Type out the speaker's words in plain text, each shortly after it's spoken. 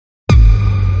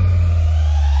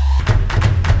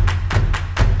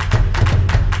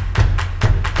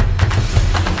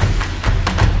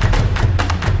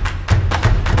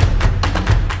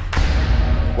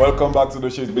welcome back to the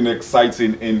show. It's been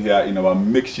exciting in here in our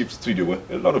makeshift studio. Well,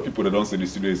 a lot of people that don't say the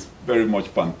studio is very much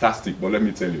fantastic, but let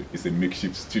me tell you, it's a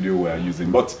makeshift studio we are using.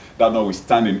 But that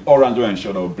notwithstanding, Orange and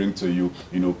Short will bring to you,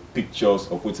 pictures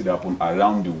of what's happened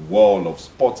around the world of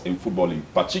sports and football in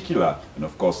particular, and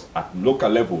of course at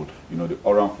local level. The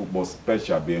Orange Football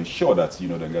Special be ensure that they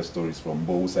get stories from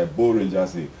both sides. Both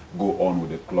Rangers they go on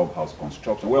with the clubhouse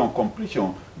construction, where on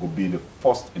completion will be the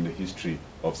first in the history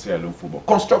of Sierra Leone football,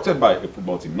 constructed by a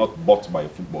football team, not bought by a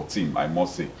football team, I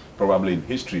must say. Probably in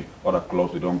history, other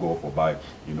clubs they don't go for buy,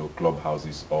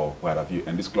 clubhouses or what have you.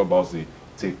 And this clubhouse they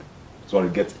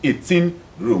get 18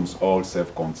 rooms, all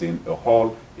self-contained, a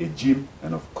hall, a gym,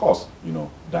 and of course,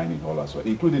 dining hall as well,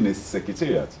 including a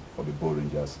secretariat for the Bo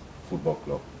Rangers Football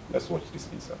Club. Let's watch this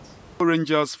insert. Bo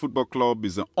Rangers Football Club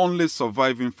is the only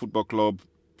surviving football club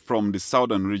from the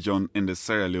southern region in the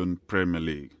Sierra Leone Premier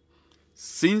League.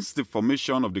 Since the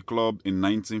formation of the club in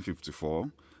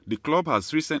 1954, the club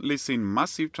has recently seen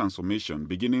massive transformation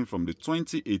beginning from the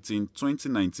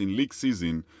 2018-2019 league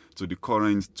season to the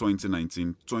current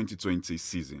 2019-2020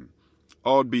 season,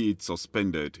 albeit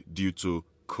suspended due to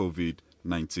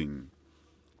COVID-19.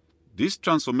 This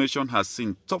transformation has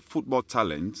seen top football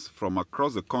talents from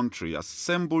across the country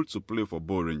assembled to play for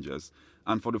Bo Rangers,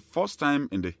 and for the first time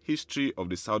in the history of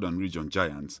the Southern Region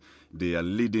Giants, they are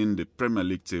leading the Premier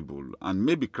League table and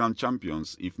may be crowned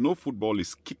champions if no football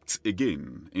is kicked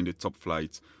again in the top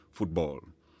flight football.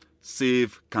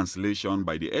 Save cancellation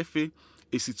by the FA,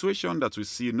 a situation that will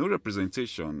see no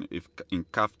representation if in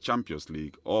CAF Champions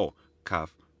League or CAF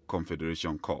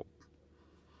Confederation Cup.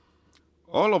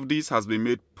 All of this has been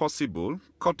made possible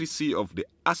courtesy of the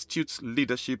astute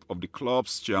leadership of the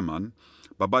club's chairman,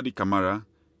 Babadi Kamara,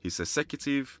 his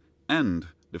executive, and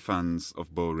the fans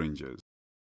of Bo Rangers.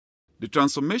 The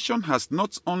transformation has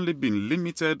not only been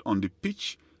limited on the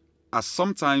pitch, as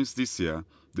sometimes this year,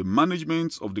 the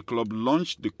management of the club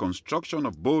launched the construction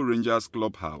of Bo Rangers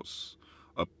Clubhouse,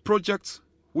 a project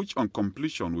which on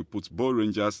completion will put Bo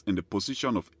Rangers in the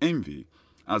position of envy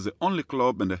as the only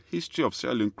club in the history of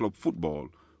Sierra Leone club football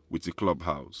with a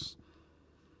clubhouse.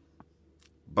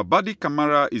 Babadi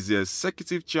Kamara is the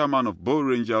executive chairman of Bo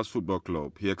Rangers Football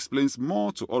Club. He explains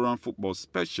more to Orange Football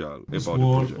Special about the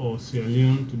project. Or Sierra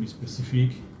Leone, to be specific,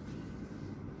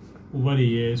 over the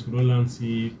years, we don't learn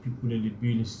see people in the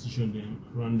build institution them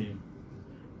around them,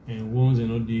 and once and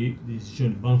all the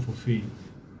institution bound for fail.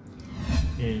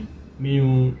 And my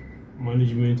own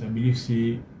management, I believe,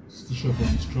 say institution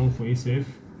can be strong for itself.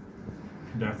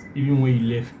 That even when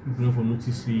you left, people don't for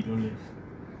notice say you don't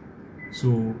left.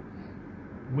 So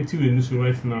what we do so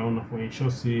right now for ensure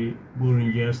say Bo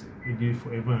Rangers they do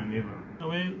forever and ever. Well,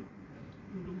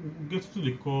 we get to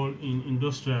the call in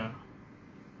industrial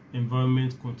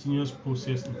environment, continuous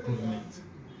process improvement.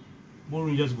 Bo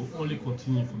Rangers will only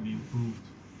continue to be improved.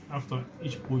 After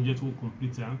each project will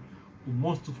complete, we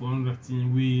must do for another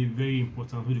thing we very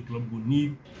important who the club will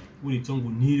need, who the town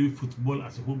will need, football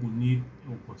as a whole will need,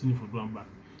 and will continue for going back.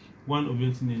 One of the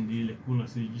things in the like when I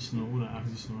say this now, when I ask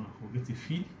this now, forget the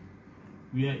feed.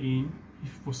 We are in,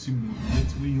 if possible,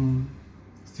 let we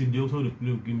stay there how they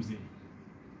play games there.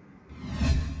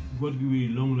 God give you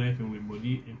a long life and with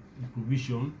body and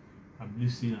provision, I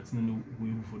believe say that nothing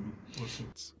we able to do also.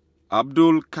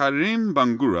 Abdul Karim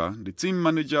Bangura, the team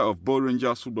manager of Bo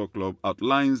Rangers Football Club,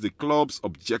 outlines the club's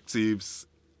objectives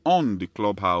on the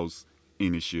clubhouse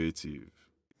initiative.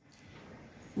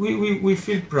 We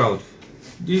feel proud.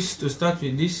 To start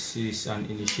with, this is an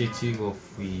initiative of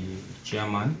the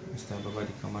chairman, Mr.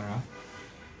 Babadi Kamara,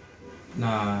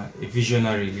 a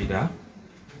visionary leader,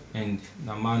 and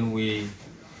a man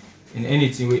in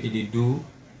anything we they do,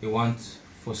 he want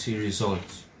to see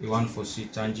results, he want to see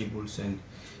tangibles, and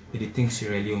he thinks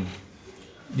Sierra Leone.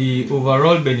 The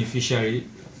overall beneficiary,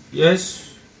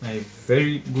 yes, a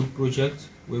very good project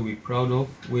where we're proud of,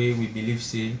 where we believe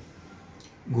say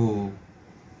go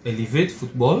elevate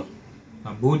football.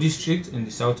 Bo district in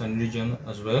the southern region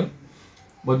as well,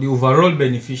 but the overall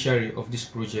beneficiary of this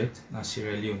project is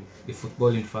Sierra Leone, the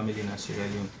footballing family in Sierra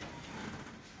Leone.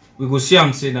 We go see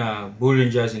I'm saying Bo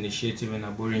Rangers initiative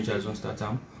and Bo Rangers on start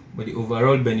time, but the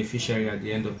overall beneficiary at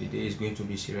the end of the day is going to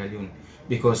be Sierra Leone,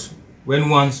 because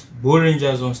once Bo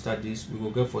Rangers on start this, we will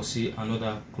go for see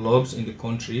another clubs in the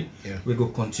country. Yeah. We go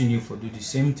continue for do the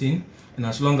same thing, and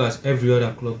as long as every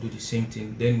other club do the same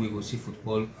thing, then we will see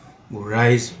football will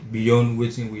rise beyond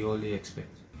what we only expect.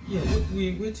 Yeah, what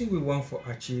we want to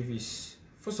achieve is,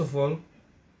 first of all,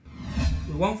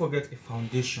 we want to get a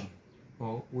foundation,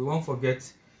 or we want to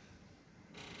get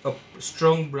a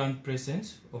strong brand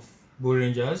presence of Bo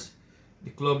Rangers.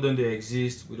 The club don't they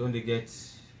exist, we don't they get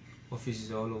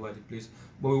offices are all over the place.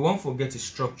 But we won't forget the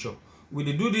structure. We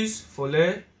do this for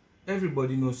let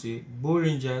everybody know say Bo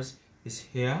Rangers is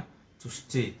here to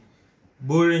stay.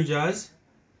 Bo Rangers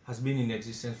has been in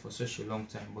existence for such a long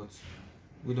time, but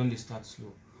we don't start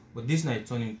slow. But this is not a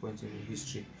turning point in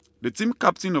history. The team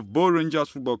captain of Bo Rangers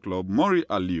Football Club, Mori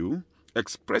Aliu,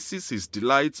 expresses his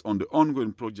delight on the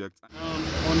ongoing project.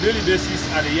 On daily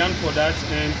basis, I yearn for that,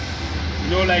 and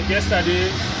you know, like yesterday,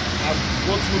 I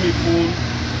go through my phone,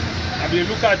 I will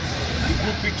look at the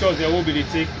good pictures they will be they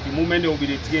take, the moment they will be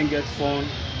they take and get fun.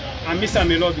 I miss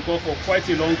them a lot because for quite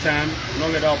a long time, I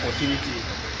not get that opportunity.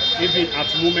 Even at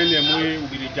the moment they will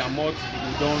be the jamot, they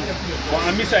will done, but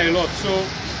I miss them a lot. So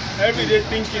every day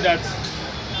thinking that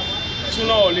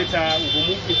sooner or later we will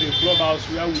move into a clubhouse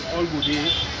where we all go there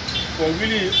for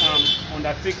really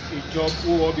undertake a job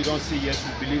who all be don't say yes,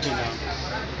 we believe in them.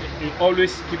 It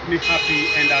always keep me happy,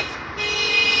 and that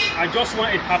I just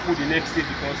want it happen the next day,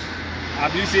 because I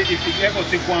believe say if it ever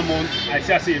take 1 month, I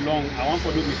say long, I want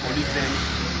for those with colleagues then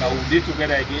that will be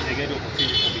together again and get the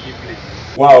opportunity to begin play.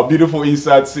 Wow, beautiful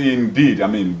insights indeed. I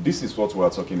mean, this is what we are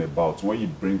talking about. When you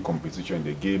bring competition in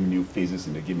the game, new phases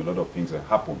in the game, a lot of things that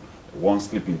happen. One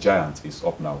sleeping giant is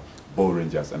up now, Bo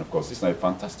Rangers, and of course, it's a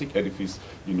fantastic edifice,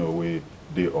 you know, where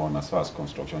they on as far as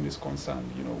construction is concerned.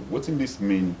 You know, what does this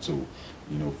mean to,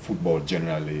 you know, football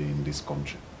generally in this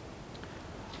country?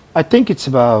 I think it's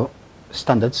about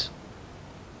standards.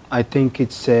 I think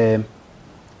it's very,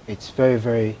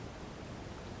 very,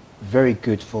 very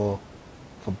good for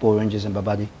Bo Rangers and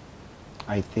Babadi.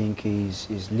 I think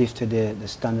he's lifted the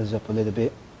standards up a little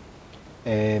bit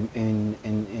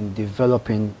in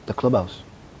developing the clubhouse.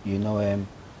 You know,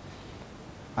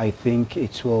 I think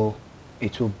it will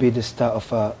be the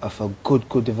start of a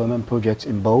good development project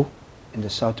in Bo, in the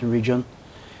southern region.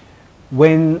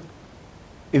 When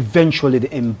eventually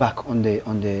they embark on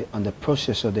the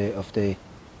process of the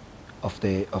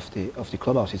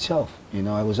clubhouse itself. You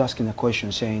know, I was asking a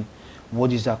question saying,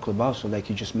 what is that clubhouse? So like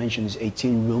you just mentioned, it's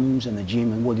 18 rooms and a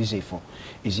gym, and what is it for?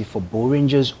 Is it for Bo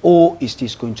Rangers, or is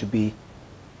this going to be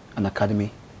an academy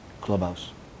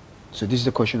clubhouse? So this is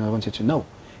the question I wanted to know.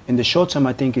 In the short term,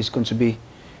 I think it's going to be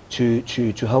to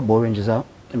help Bo Rangers out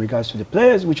in regards to the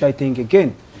players, which I think,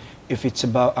 again, if it's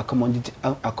about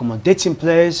accommodating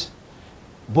players,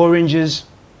 Bo Rangers,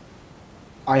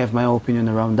 I have my opinion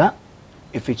around that.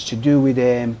 If it's to do with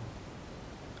a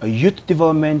youth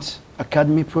development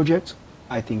academy project,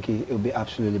 I think it'll be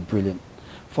absolutely brilliant.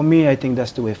 For me, I think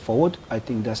that's the way forward. I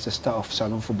think that's the start of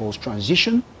Salon football's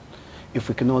transition. If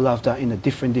we can all have that in a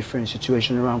different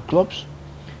situation around clubs,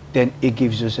 then it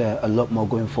gives us a lot more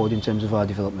going forward in terms of our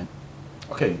development.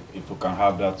 Okay, if we can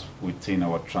have that within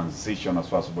our transition as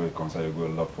far as football is concerned, we'll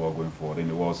go a lot for going forward. In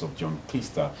the words of John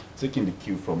Keister, taking the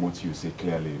cue from what you say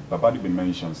clearly, Babadi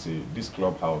mentioned, say, this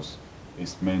clubhouse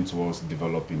is meant towards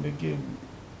developing the game.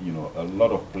 You know, a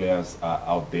lot of players are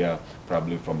out there,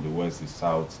 probably from the west, the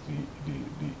south,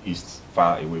 the east,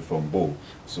 far away from Bo.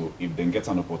 So if they get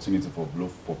an opportunity for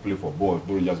play for Bo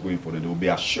Rangers going for them, they will be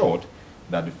assured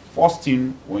that the first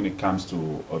thing when it comes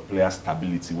to a player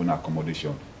stability, when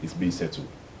accommodation is being settled.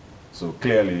 So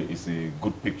clearly, it's a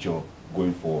good picture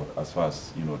going forward as far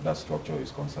as, you know, that structure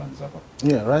is concerned, Zappa.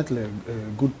 Yeah, rightly, a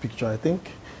good picture, I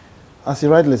think. As he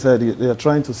rightly said, they are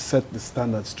trying to set the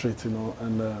standard straight, you know,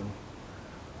 and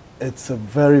it's a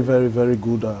very, very, very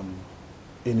good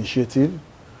initiative,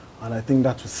 and I think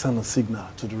that will send a signal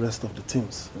to the rest of the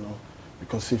teams, you know,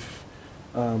 because if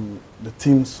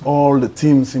all the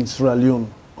teams in Sierra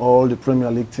Leone, all the Premier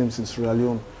League teams in Sierra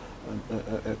Leone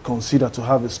consider to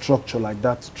have a structure like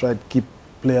that to try to keep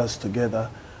players together,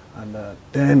 and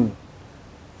then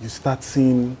you start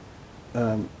seeing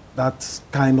that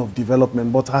kind of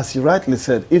development. But as you rightly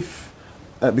said, if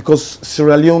because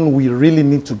Sierra Leone, we really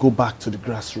need to go back to the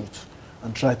grassroots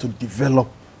and try to develop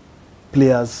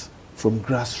players from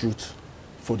grassroots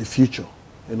for the future,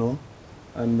 you know.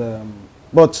 And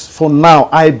but for now,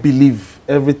 I believe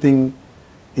everything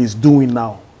he's doing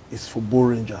now is for Bo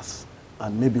Rangers,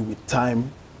 and maybe with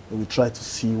time, we will try to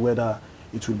see whether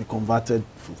it will be converted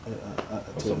for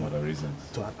some other reasons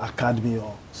to an academy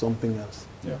or something else.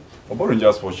 Yeah, for Bo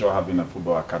Rangers, for sure, having a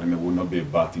football academy will not be a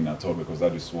bad thing at all, because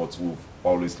that is what we've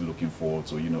always looking forward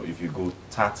to. You know, if you go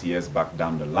 30 years back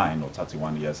down the line, or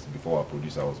 31 years before our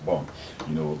producer was born,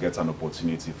 you know, get an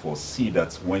opportunity for see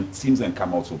that when teams then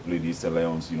come out to play the Sierra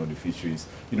Leones, you know, the fisheries,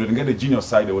 you know, they get the junior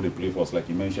side where they play for us, like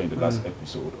you mentioned in the last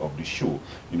episode of the show,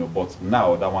 you know, but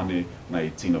now that one day,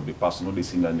 19 of the past, no, they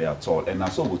seen that there at all. And now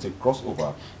so we'll take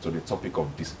crossover to the topic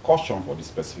of discussion for this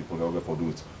specific program for do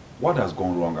it. What has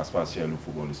gone wrong as far as Sierra Leone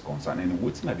football is concerned, and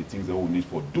what are the things that we need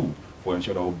for do for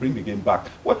ensure that we'll bring the game back?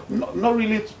 Well, not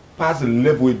really past the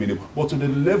level we been, but to the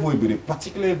level we been,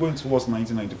 particularly going towards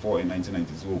 1994 and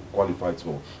 1990s, we qualified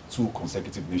for 2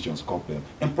 consecutive Nations Cup then,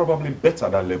 and probably better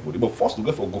that level. But first to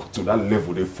go to that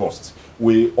level, they first,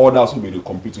 we others will be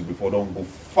competing before don't go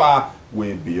far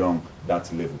way beyond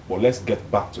that level. But let's get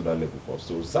back to that level first.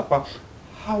 So Zappa,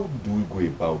 how do we go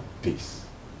about this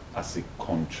as a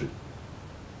country?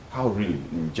 How really,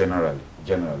 generally,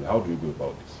 how do we go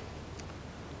about this?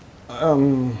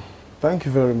 Thank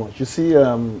you very much. You see,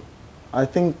 I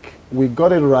think we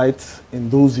got it right in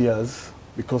those years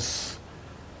because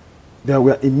there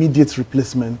were immediate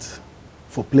replacements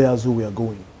for players who were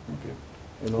going. Okay.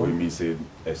 You know? We mean say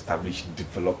established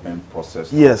development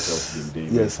process. Yes,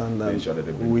 yes,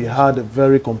 and we had a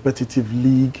very competitive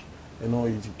league. You know,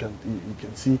 you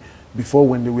can see before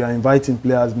when they were inviting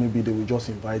players, maybe they would just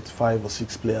invite 5 or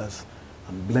 6 players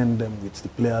and blend them with the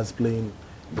players playing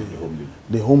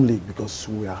the home league, because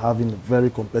we are having a very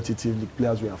competitive league.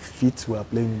 Players, we are fit, we are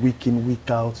playing week in, week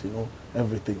out, you know,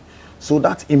 everything. So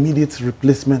that immediate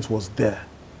replacement was there,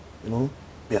 you know.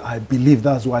 I believe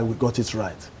that's why we got it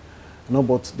right. You know,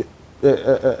 but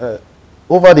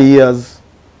over the years,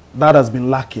 that has been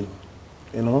lacking,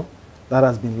 you know. That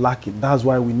has been lacking. That's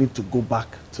why we need to go back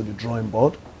to the drawing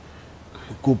board,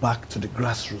 go back to the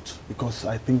grassroots, because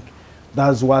I think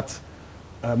that's what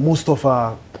most of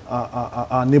our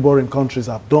neighboring countries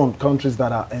have done, countries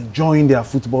that are enjoying their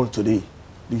football today.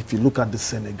 If you look at the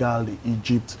Senegal, the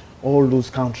Egypt, all those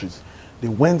countries, they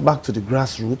went back to the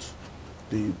grassroots.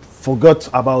 They forgot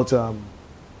about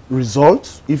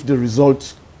results. If the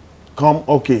results come,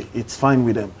 okay, it's fine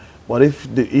with them. But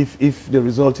if the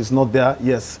result is not there,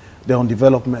 yes, they're on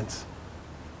development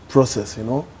process, you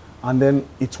know, and then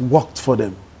it worked for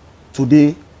them.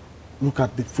 Today, look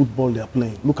at the football they are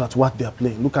playing. Look at what they are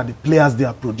playing. Look at the players they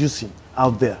are producing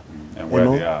out there, and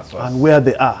where they are, so and where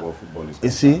they are. You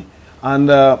see, and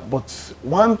but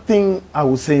one thing I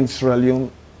would say in Sierra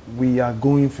Leone, we are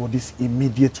going for this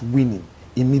immediate winning.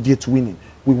 Immediate winning.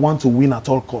 We want to win at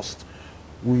all costs.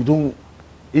 We don't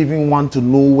even want to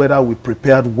know whether we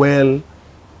prepared well.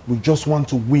 We just want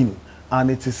to win, and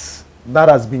that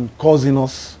has been causing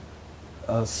us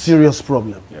a serious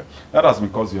problem. Yeah, that has been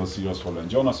causing a serious problem.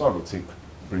 Jonas, so I will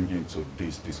bring you into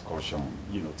this discussion.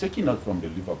 You know, taking out from the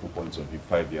Liverpool point of view,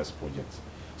 5 years project.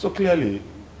 So clearly,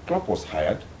 Klopp was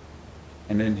hired,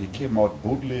 and then he came out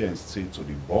boldly and said to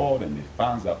the board and the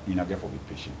fans that you know, get for the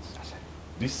patience.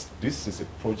 This is a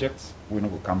project we're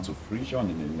not going to come to fruition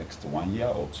in the next 1 year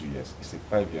or 2 years. It's a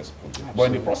 5 years project. Absolutely. But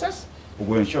in the process, we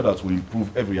will ensure that we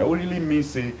improve every year. What really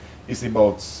means it's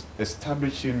about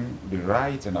establishing the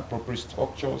right and appropriate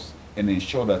structures and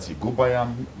ensure that you go by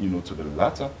them, you know, to the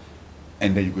latter,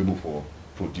 and then you go able to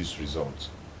produce results.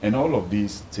 And all of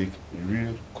these take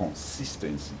real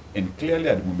consistency. And clearly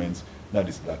at the moment, that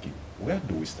is lacking. Where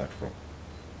do we start from?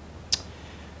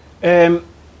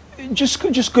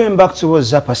 Just going back to what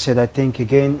Zappa said, I think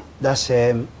again, that's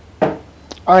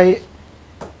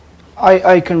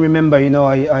I can remember, you know,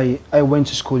 I went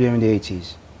to school here in the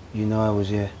 80s. You know, I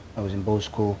was in both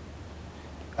school,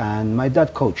 and my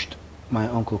dad coached. My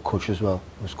uncle coached as well.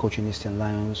 He was coaching Eastern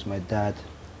Lions, my dad.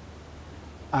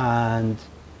 And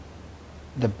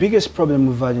the biggest problem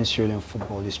we've had in Sierra Leone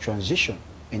football is transition.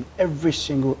 In every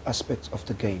single aspect of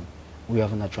the game, we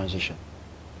have a transition.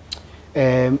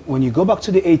 When you go back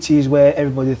to the 80s, where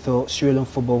everybody thought Sierra Leone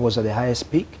football was at the highest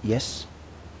peak, yes,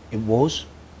 it was,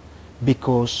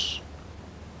 because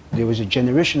there was a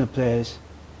generation of players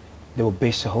that were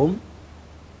based at home,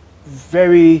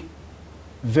 very,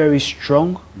 very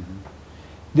strong. Mm-hmm.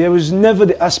 There was never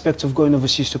the aspect of going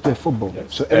overseas to play football,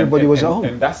 yes. So everybody was at home.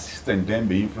 And that system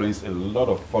then influenced a lot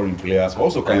of foreign players who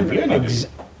also can play now,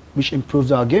 which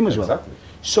improved our game as well.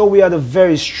 So we had a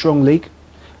very strong league.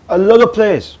 A lot of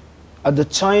players, at the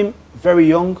time, very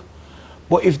young,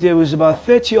 but if there was about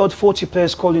 30 odd, 40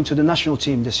 players called into the national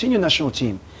team, the senior national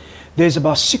team, there's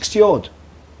about 60 odd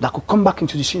that could come back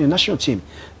into the senior national team.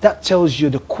 That tells you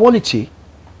the quality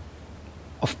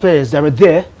of players that were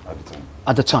there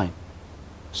at the time.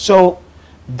 So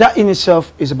that in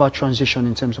itself is about transition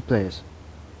in terms of players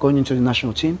going into the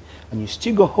national team, and you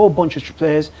still got a whole bunch of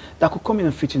players that could come in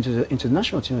and fit into the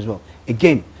national team as well.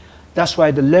 Again, that's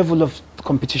why the level of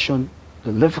competition,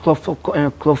 the level of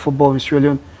club football in Sierra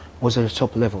Leone was at the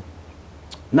top level.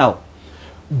 Now,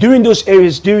 during those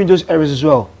areas as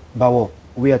well, Bawo,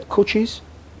 we had coaches,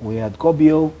 we had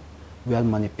Gobio, we had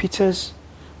Manny Peters,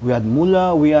 we had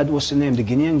Mula, we had, what's the name, the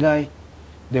Guinean guy.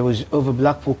 There was over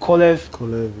Blackpool, Kolev.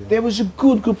 Yeah. There was a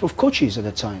good group of coaches at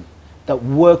the time that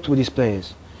worked with these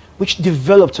players, which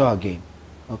developed our game,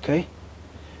 okay?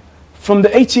 From the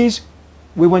 80s,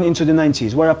 we went into the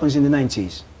 90s. What happens in the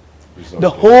 90s? Results The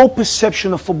came. whole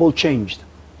perception of football changed.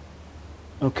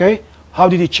 Okay? How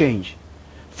did it change?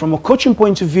 From a coaching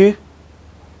point of view,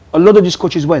 a lot of these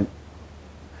coaches went.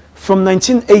 From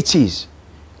 1980s,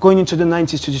 going into the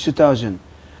 90s to the 2000s,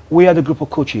 we had a group of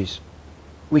coaches,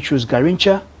 which was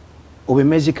Garincha,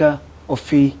 Obemezika,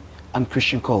 Ofi, and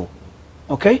Christian Cole.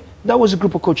 Okay? That was a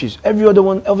group of coaches. Every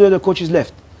other coaches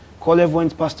left. Kolev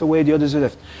went, passed away, the others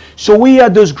left. So we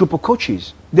had those group of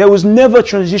coaches. There was never a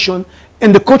transition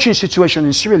in the coaching situation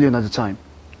in Sierra Leone at the time.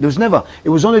 There was never. It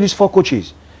was only these 4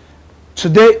 coaches.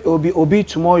 Today it will be Obi,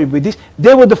 tomorrow it will be this.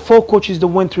 They were the 4 coaches that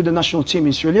went through the national team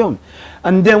in Sierra Leone.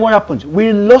 And then what happened?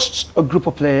 We lost a group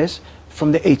of players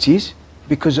from the 80s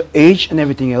because of age and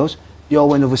everything else. They all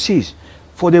went overseas.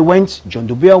 Before they went, John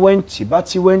Dubia went,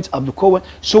 Tibati went, Abdul went.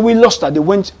 So we lost that. They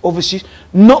went overseas,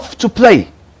 not to play.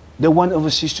 They went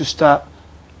overseas to start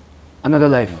another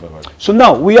life. So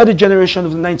now we are the generation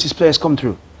of the 90s players come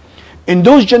through. In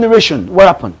those generations, what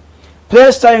happened?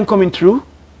 Players started coming through,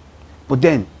 but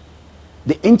then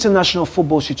the international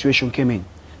football situation came in.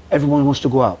 Everyone wants to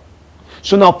go out.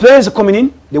 So now players are coming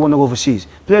in, they want to go overseas.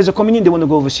 Players are coming in, they want to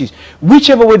go overseas.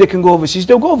 Whichever way they can go overseas,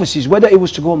 they'll go overseas. Whether it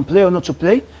was to go and play or not to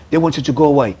play, they wanted to go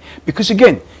away. Because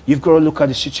again, you've got to look at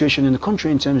the situation in the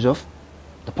country in terms of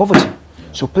the poverty.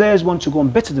 So players want to go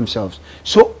and better themselves.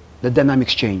 So the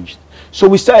dynamics changed. So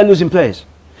we started losing players.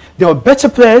 There were better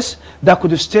players that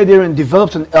could have stayed there and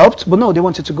developed and helped, but no, they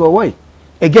wanted to go away.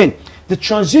 Again, the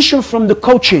transition from the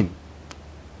coaching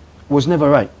was never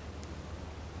right.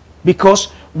 Because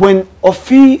when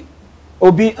Ofi,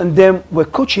 Obi and them were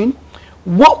coaching,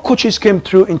 what coaches came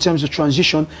through in terms of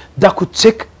transition that could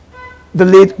take the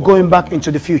lead going back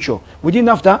into the future? We didn't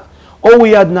have that. All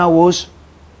we had now was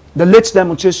the late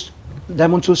Diamond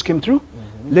Toes came through,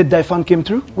 late Daifan came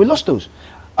through. We lost those.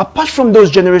 Apart from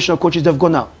those generational coaches that have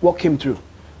gone out, what came through?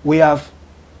 We have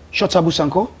Shotabu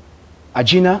Sanko,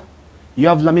 Ajina, you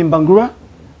have Lamin Bangura,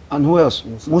 and who else?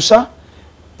 Musa.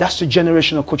 That's the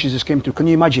generational coaches that came through. Can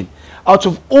you imagine? Out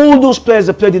of all those players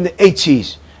that played in the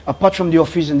 80s, apart from the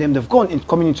Office and them that have gone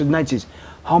coming into the 90s,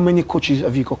 how many coaches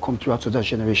have you got come through out of that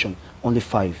generation? Only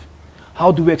 5.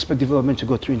 How do we expect development to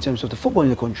go through in terms of the football in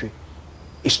the country?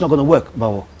 It's not going to work,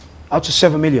 Bawo. Out of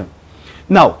 7 million.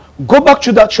 Now, go back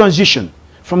to that transition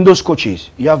from those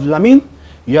coaches. You have Lamin,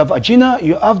 you have Ajina,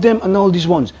 you have them and all these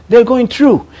ones. They're going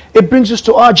through. It brings us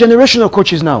to our generational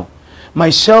coaches now.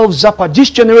 Myself, Zappa, this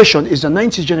generation is the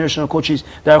 90s generational coaches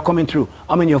that are coming through.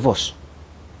 How many of us?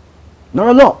 Not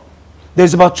a lot.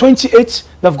 There's about 28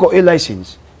 that have got A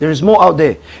license. There is more out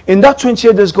there. In that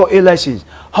 28 that's got A license,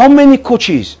 how many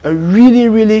coaches are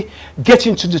really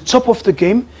getting to the top of the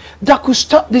game that could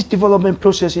start this development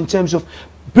process in terms of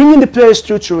bringing the players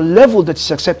through to a level that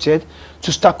is accepted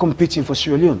to start competing for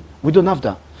Sierra Leone? We don't have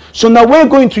that. So now we're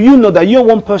going to, you know that you're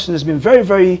one person that's been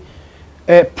very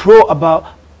pro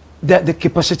about the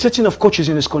capacitating of coaches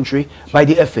in this country by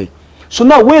the FA. So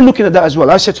now we're looking at that as well.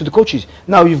 I said to the coaches,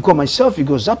 now you've got myself, you've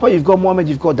got Zappa, you've got Mohammed,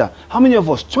 you've got that. How many of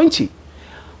us? 20.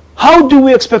 How do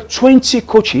we expect 20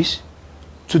 coaches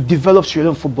to develop Sierra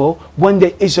Leone football when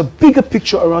there is a bigger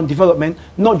picture around development,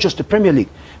 not just the Premier League?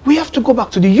 We have to go back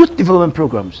to the youth development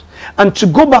programs. And to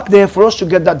go back there, for us to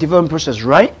get that development process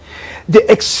right, the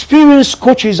experienced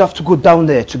coaches have to go down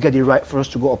there to get it right for us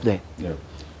to go up there. Yeah.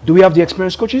 Do we have the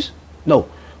experienced coaches? No.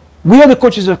 We are the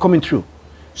coaches that are coming through.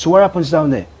 So what happens down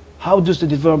there? How does the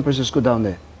development process go down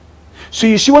there? So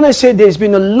you see when I say there's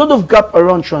been a lot of gap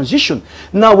around transition.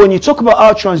 Now when you talk about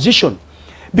our transition,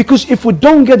 because if we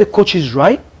don't get the coaches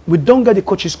right, we don't get the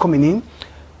coaches coming in,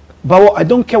 but I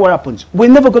don't care what happens, we're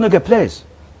never going to get players.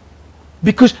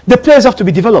 Because the players have to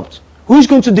be developed. Who is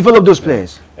going to develop those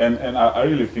players? And I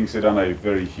really think Sedana is a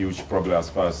very huge problem as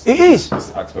far as this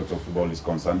aspect of football is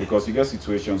concerned, because you get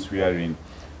situations wherein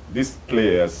these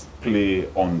players play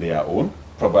on their own,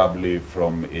 probably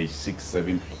from age 6,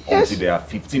 7 until they are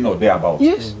 15 or thereabouts.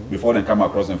 Yes. Before they come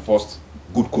across the first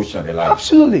good coach in their life.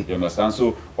 Absolutely. You understand?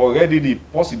 So already the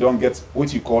person don't get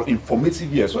what you call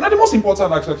informative years. So that's the most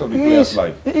important aspect of the player's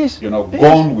life. It is. You know,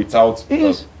 gone without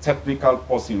a technical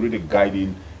person really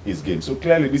guiding his game. So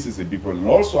clearly this is a big problem.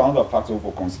 Also another factor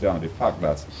for considering the fact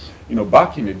that, you know,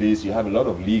 back in the days you have a lot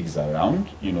of leagues around,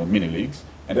 you know, mini leagues.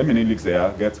 And then many leagues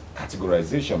there get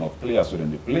categorization of players so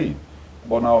then they play.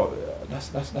 But now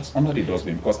that's under the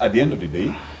dustbin, because at the end of the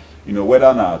day, you know,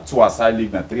 whether na 2-a-side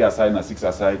league, na 3-a-side, na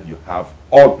 6-a-side, you have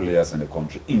all players in the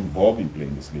country involved in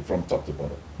playing this league from top to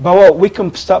bottom. But well, we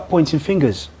can start pointing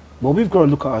fingers, but we've got to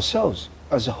look at ourselves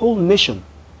as a whole nation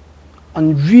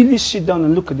and really sit down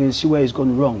and look at it and see where it's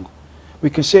gone wrong. We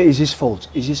can say, is his fault?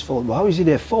 Is his fault? But how is it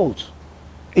their fault?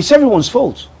 It's everyone's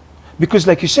fault. Because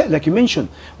like you said, like you mentioned,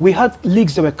 we had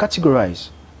leagues that were categorized.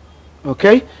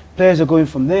 Okay? Players are going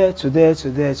from there to there to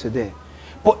there to there.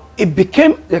 But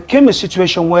there came a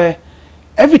situation where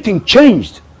everything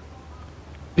changed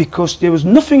because there was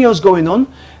nothing else going on.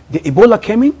 The Ebola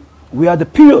came in, we had the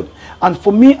period. And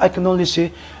for me, I can only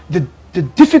say the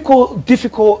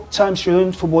difficult time Sierra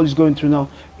Leone football is going through now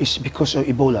is because of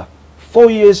Ebola. 4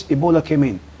 years Ebola came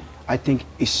in. I think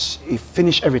it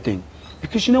finished everything.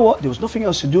 Because you know what? There was nothing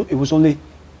else to do. It was only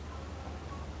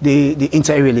the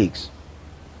inter-area leagues.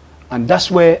 And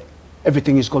that's where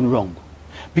everything is gone wrong.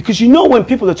 Because you know when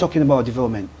people are talking about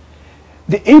development,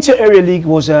 the inter-area league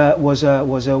was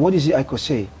what is it I could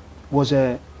say? Was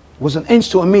an ends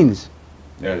to a means.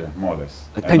 Yeah, more or less.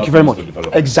 Thank you very much.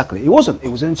 Exactly. It wasn't. It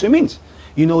was an ends to a means.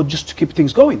 You know, just to keep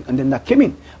things going. And then that came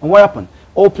in. And what happened?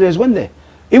 All players went there.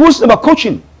 It wasn't about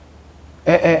coaching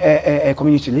a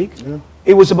community league. Yeah.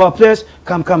 It was about players,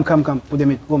 come, put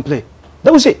them in, go and play.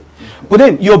 That was it. But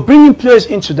then you're bringing players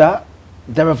into that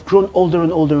have grown older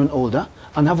and older and older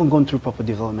and haven't gone through proper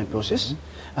development process.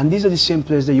 And these are the same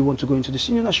players that you want to go into the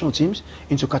senior national teams,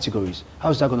 into categories.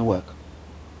 How's that going to work?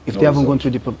 If they haven't gone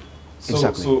through the...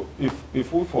 Exactly. So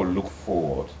if we look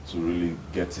forward to really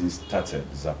getting started,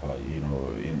 Zappa, you know,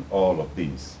 in all of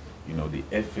this, you know, the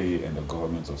FA and the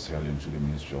government of Sierra Leone through the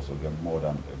ministry also get more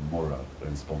than a moral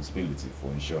responsibility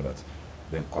for ensure that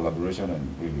the collaboration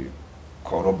and really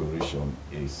corroboration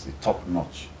is top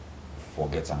notch for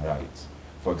getting right.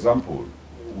 For example,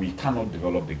 we cannot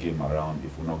develop the game around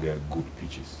if we not get good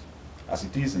pitches. As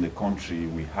it is in the country,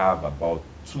 we have about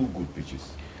 2 good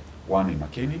pitches. One in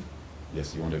McKinney.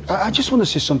 Yes, you wanted to say I just want to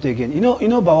say something again. You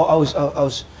know about I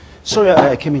was sorry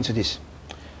I came into this.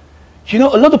 You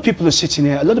know, a lot of people are sitting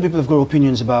here. A lot of people have got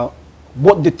opinions about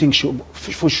what they think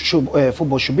football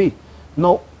should be,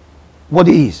 not what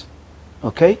it is.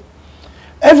 Okay,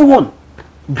 everyone,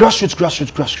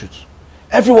 grassroots.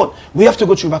 Everyone, we have to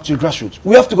go back to the grassroots.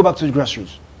 We have to go back to the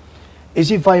grassroots.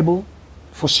 Is it viable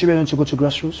for Sierra Leone to go to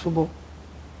grassroots football?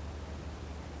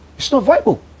 It's not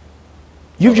viable.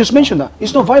 You've just mentioned that.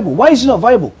 It's not viable. Why is it not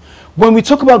viable? When we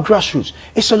talk about grassroots,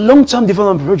 it's a long-term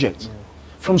development project.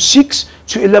 From 6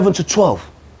 to 11 to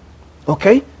 12.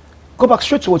 Okay? Go back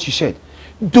straight to what you said.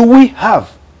 Do we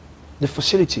have the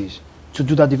facilities to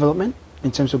do that development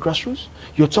in terms of grassroots?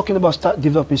 You're talking about start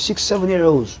developing 6,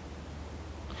 7-year-olds.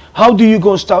 How do you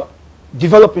go and start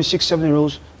developing 6,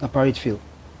 7-year-olds in a parade field?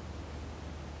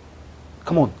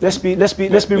 Come on, let's be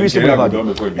reasonable about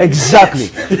it. Exactly.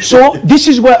 So this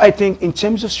is where I think, in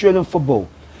terms of Sierra Leone football,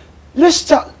 let's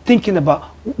start thinking about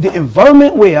the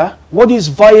environment where what is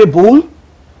viable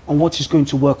and what is going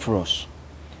to work for us.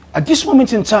 At this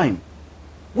moment in time,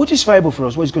 what is viable for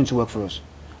us? What is going to work for us?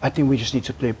 I think we just need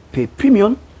to pay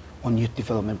premium on youth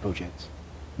development projects,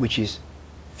 which is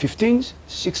 15s,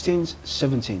 16s,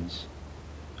 17s.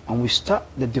 And we start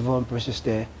the development process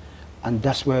there, and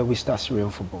that's where we start Sierra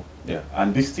Leone football. Yeah,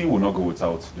 and this team will not go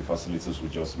without the facilities we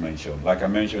just mentioned. Like I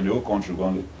mentioned, the whole country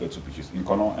will go to 2 pitches, in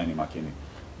Kono and in McKinney.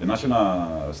 The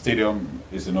national stadium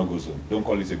is a no-go zone. Don't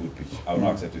call it a good pitch. I will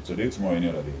not accept it today, tomorrow, any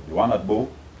other day. The one at Bow,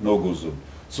 no-go zone.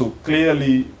 So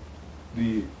clearly,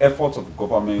 the efforts of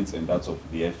government and that of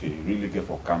the FA really get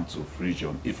for come to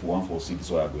region if one foresee this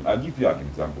way going. I'll give you an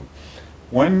example.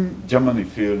 When Germany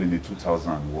failed in the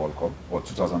 2000 World Cup, or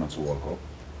 2002 World Cup,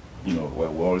 you know, we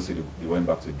always say they went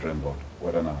back to the drawing board,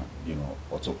 whether or not, you know,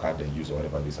 AutoCAD they use or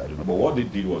whatever this, I don't know. But what they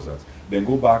did was that then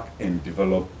go back and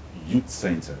develop youth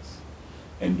centers.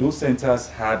 And those centers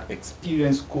had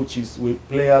experienced coaches where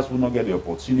players will not get the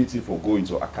opportunity for going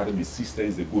to academy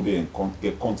systems. They go there and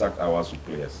get contact hours with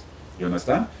players. You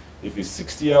understand? If a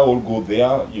 60-year-old go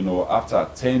there, you know, after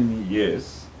 10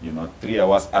 years, you know, 3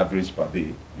 hours average per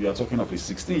day, you are talking of a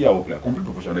 16-year-old player, complete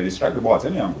professional. They strike the ball at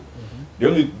any angle. The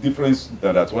only difference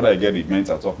that's what I get the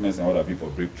mental toughness and other people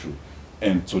break through.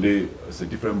 And today it's a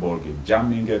different ball game.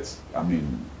 Germany gets, I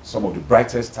mean, some of the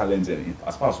brightest talents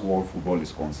as far as world football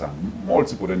is concerned.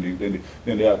 Multiple, then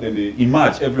they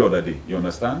emerge every other day. You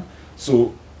understand?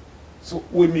 So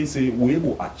we may say we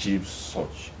will achieve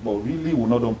such, but really we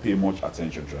don't pay much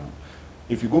attention to them.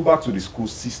 If you go back to the school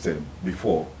system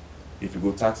before, if you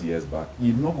go 30 years back,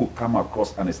 you not go come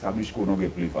across an established school not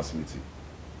get play facility.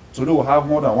 So they will have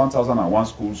more than 1,001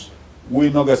 schools we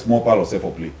not get small part of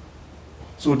self play.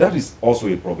 So that is also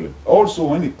a problem. Also,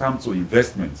 when it comes to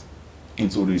investment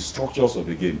into the structures of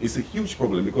the game, it's a huge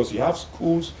problem because you have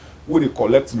schools where they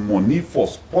collect money for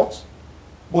sports,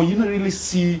 but you don't really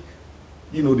see,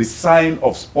 you know, the sign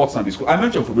of sports and the school. I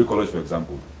mentioned Football College, for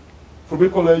example. Football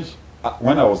College,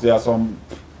 when I was there some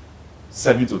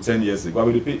 7 to 10 years ago,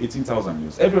 they pay 18,000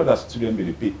 euros. Every other student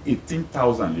they pay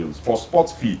 18,000 euros for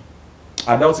sports fee.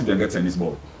 I doubt if they get tennis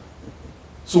ball.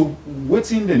 So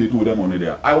waiting then they do them on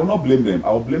there. I will not blame them.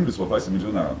 I will blame the supervising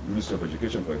Ministry of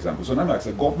Education, for example. So now like I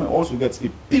said, government also gets a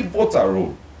pivotal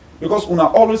role. Because una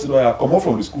always come out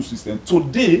from the school system.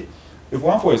 Today, if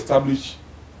one for establish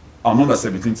an under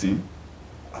 17 team,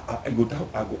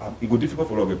 it go difficult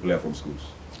for a lot of players from schools.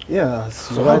 Yeah.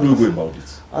 So how do you go about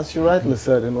it? As you rightly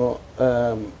said, you know,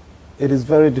 it is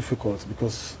very difficult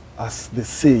because, as they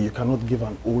say, you cannot give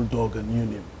an old dog a new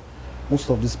name. Most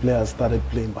of these players started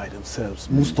playing by themselves.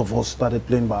 Most of us started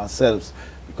playing by ourselves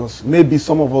because maybe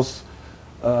some of us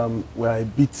were a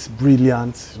bit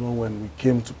brilliant. You know, when we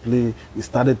came to play, we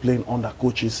started playing under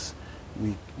coaches.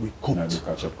 We coped.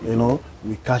 You know,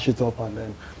 we catch it up and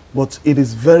then. But it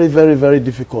is very, very, very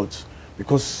difficult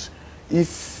because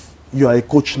if you are a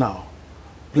coach now,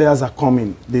 players are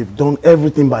coming. They've done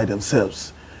everything by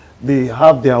themselves. They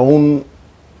have their own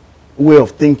way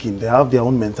of thinking. They have their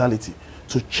own mentality.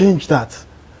 To change that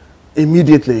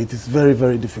immediately, it is very,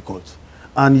 very difficult.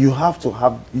 And you have to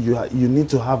have, you need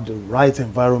to have the right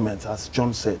environment, as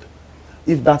John said.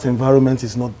 If that environment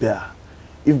is not there,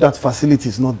 if that facility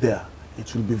is not there,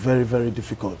 it will be very, very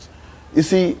difficult. You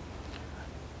see,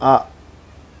 I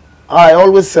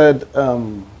always said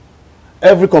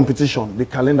every competition, the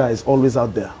calendar is always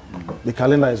out there. The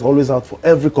calendar is always out for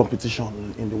every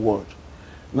competition in the world.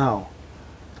 Now,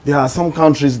 there are some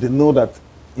countries, they know that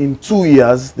in 2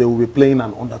 years, they will be playing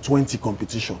an under-20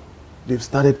 competition. They've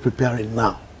started preparing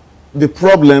now. The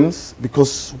problems,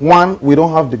 because one, we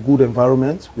don't have the good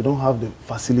environment, we don't have the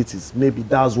facilities. Maybe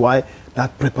that's why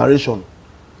that preparation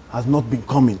has not been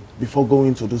coming before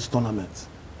going to those tournaments.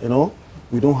 You know,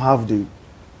 we don't have the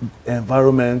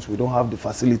environment, we don't have the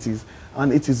facilities,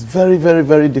 and it is very, very,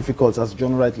 very difficult, as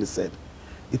John rightly said.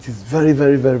 It is very,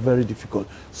 very, very, very difficult.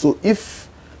 So if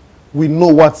we know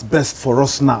what's best for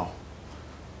us now,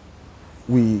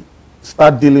 we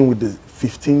start dealing with the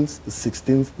 15th, the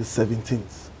 16th, the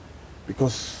 17th,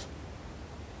 because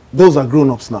those are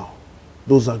grown-ups now.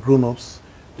 Those are grown-ups.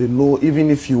 They know, even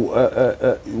if you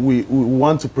we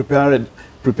want to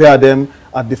prepare them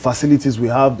at the facilities we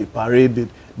have, the parade,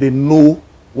 they know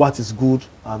what is good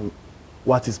and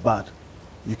what is bad.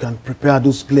 You can prepare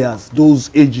those players, those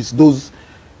ages, those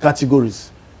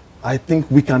categories. I think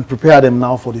we can prepare them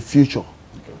now for the future,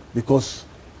 because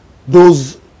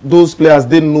those players,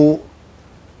 they know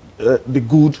the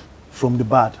good from the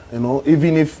bad. You know,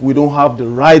 even if we don't have the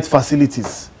right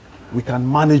facilities, we can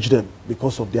manage them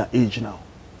because of their age now.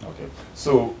 Okay,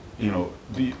 so you know,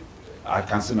 I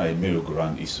can say a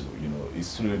merry-go-round issue. You know,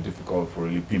 it's really difficult for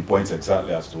really pinpoint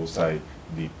exactly as to say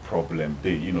the problem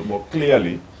there. You know, but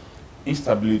clearly,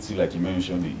 instability, like you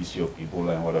mentioned, the issue of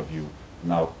Ebola and what have you,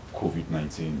 now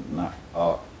COVID-19,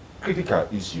 now critical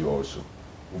issue also.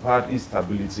 We've had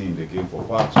instability in the game for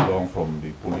far too long from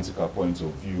the political point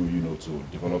of view, you know, to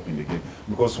developing the game.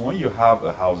 Because when you have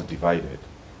a house divided,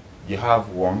 you have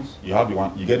ones, you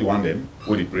get the one them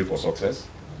where they pray for success,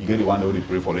 you get the one where they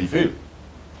pray for the fail.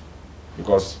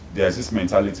 Because there's this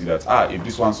mentality that, if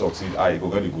this one succeeds, you go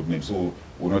get a good name, so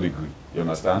we'll not agree. You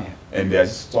understand? Yeah. And there's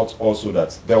this thought also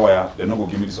that they're not going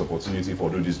to give me this opportunity for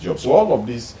doing this job. So all of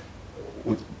this,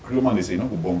 with Koroma, they say, no,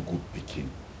 we're born good picking.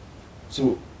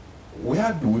 So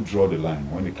where do we draw the line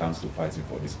when it comes to fighting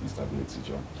for this instability,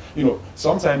 John? You know,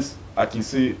 sometimes I can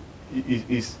say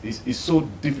it's so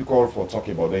difficult for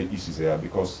talking about the issues here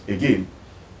because, again,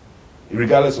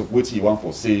 regardless of what you want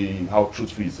for saying, how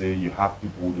truthful you say, you have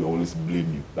people who always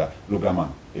blame you. That, look,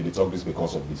 man, they talk this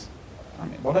because of this. I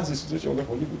mean, but that's the situation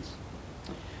for you guys.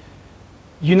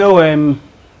 You know,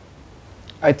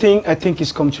 I think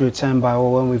it's come to a time by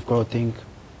when we've got to think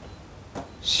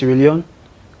Sierra Leone,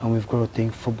 and we've got to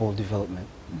think football development.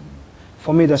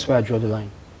 For me, that's where I draw the line.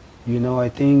 You know, I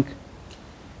think,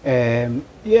 yeah,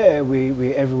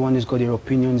 everyone has got their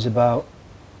opinions about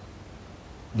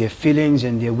their feelings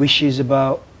and their wishes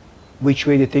about which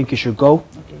way they think it should go.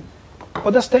 Okay. But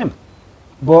that's them.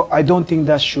 But I don't think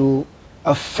that should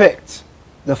affect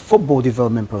the football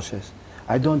development process.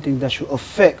 I don't think that should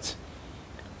affect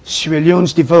Sierra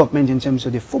Leone's development in terms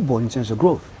of the football, in terms of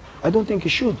growth. I don't think it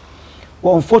should.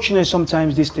 Well, unfortunately,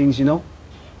 sometimes these things, you know,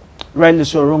 rightly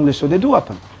so or wrongly so, they do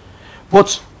happen.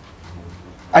 But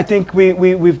I think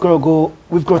we've got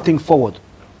to think forward.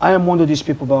 I am one of these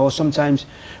people, but sometimes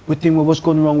we think, well, what's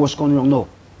going wrong? No,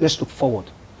 let's look forward.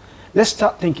 Let's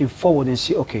start thinking forward and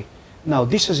see, okay, now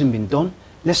this hasn't been done.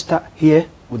 Let's start here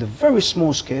with a very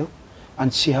small scale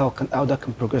and see how that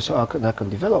can progress, how that can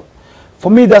develop. For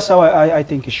me, that's how I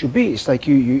think it should be. It's like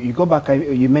you go back,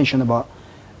 you mentioned about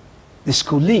the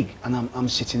school league, and I'm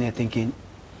sitting there thinking,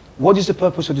 what is the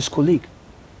purpose of the school league?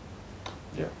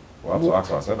 Yeah, well, I have to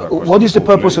ask myself that question. What is the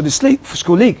purpose of the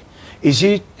school league? Is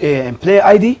it player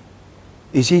ID?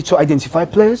 Is it to identify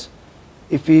players?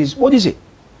 If it's, what is it?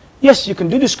 Yes, you can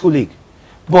do the school league,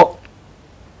 but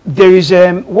there is,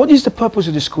 what is the purpose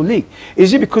of the school league?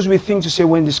 Is it because we think to say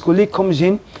when the school league comes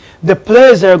in, the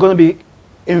players that are going to be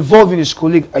involved in the school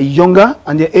league are younger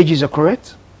and their ages are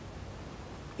correct?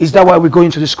 Is that why we go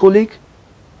into the school league?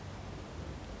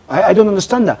 I don't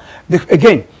understand that.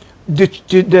 Again,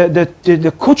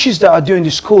 the coaches that are doing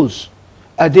the schools,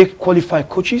 are they qualified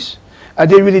coaches? Are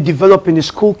they really developing the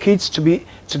school kids to be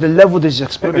to the level that is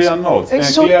expected? But they are not. And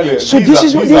so clearly, so these this are,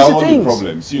 is what these these are are all the things.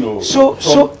 problems. You know.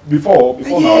 So before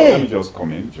yeah. now, let me just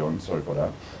come in, John. Sorry for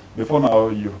that. Before now,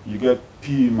 you get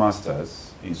PE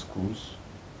masters in schools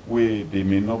where they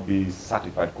may not be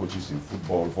certified coaches in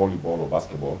football, volleyball, or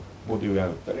basketball, but they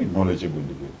were very knowledgeable in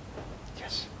the game.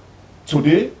 Yes.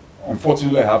 Today,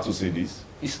 unfortunately, I have to say this: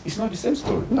 it's not the same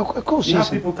story. No, of course. You have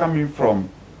Yes. people coming from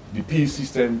the PE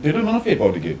system; they don't know nothing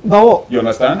about the game. But what? You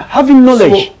understand? Having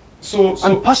knowledge So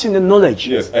and passing the knowledge.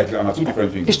 yes, and are two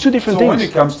different things. It's two different so things.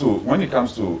 when it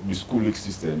comes to the school league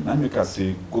system, I make us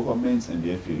say governments and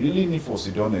the FA really need to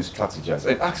sit down and strategize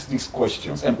and ask these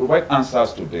questions and provide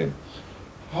answers to them.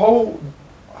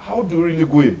 How do you really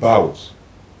go about,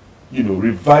 you know,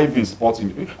 reviving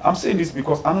sporting? I'm saying this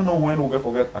because I don't know when we'll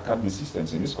forget academy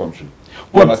systems in this country.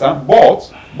 You understand?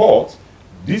 But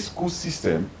this school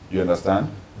system, you understand,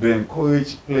 they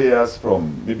encourage players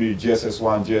from maybe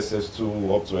GSS1,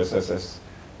 GSS2 up to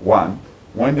SSS1.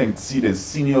 When they see the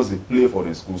seniors they play for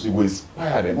the schools, it will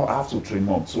inspire them. I have to train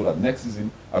more so that next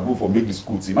season I go for make the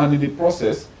school team. And in the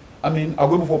process, I mean, I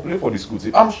go for play for the school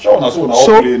team. I'm sure that's what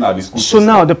I'll play now the school So system.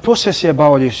 now the process here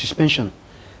about the suspension.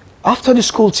 After the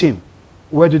school team,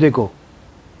 where do they go?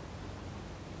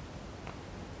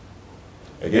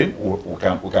 Again, we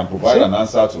can provide an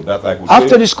answer to that. Like we After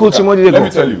say, the school team, where do they let go?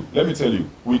 me tell you,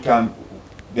 we can.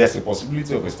 There's a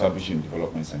possibility of establishing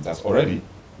development centers already.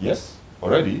 Yes,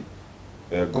 already.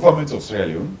 Government of Sierra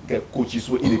Leone get coaches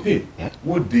who they pay. Yeah.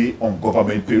 Would they on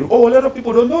government payroll? Oh, a lot of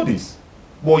people don't know this.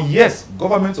 But yes,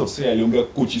 government of Sierra Leone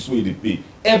get coaches who they pay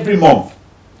every month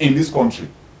in this country.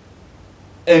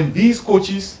 And these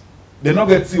coaches, they not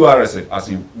get CRSF as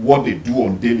in what they do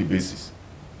on daily basis.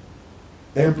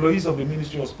 The employees of the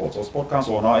Ministry of Sports or Sport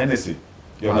Council or now NSA,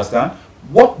 you understand?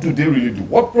 What do they really do?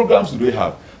 What programs do they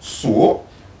have? So,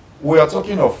 we are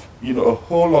talking of, you know, a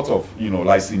whole lot of, you know,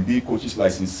 license B coaches,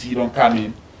 license C don't come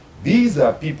in. These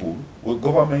are people where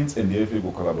governments and the FA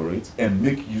will collaborate and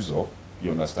make use of,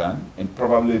 you understand, and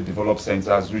probably develop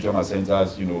centers, regional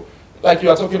centers, you know, like you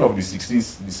are talking of the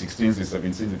 16s, the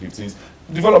 17s, the 15s,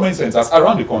 development centers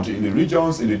around the country, in the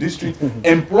regions, in the district,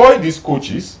 employ these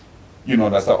coaches, you know,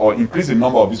 understand, or increase the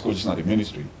number of these coaches in the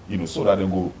ministry, you know, so that they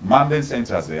go mandate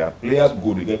centers there, players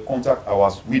go, they get contact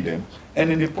hours with them,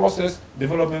 and in the process,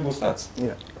 development will start.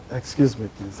 Yeah, excuse me,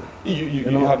 please. You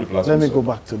know, have the platform. let me go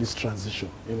back to this transition.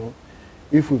 You know,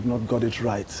 if we've not got it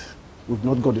right, we've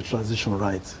not got the transition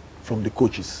right from the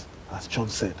coaches, as John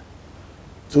said.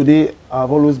 Today,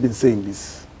 I've always been saying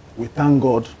this. We thank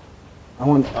God.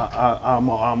 I'm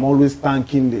always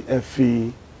thanking the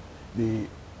FA, the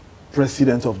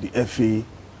president of the FA,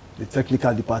 the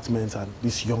technical department, and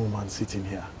this young man sitting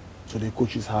here. So the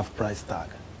coaches have price tag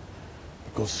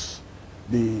because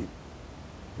they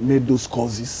made those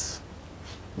courses.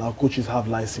 Now coaches have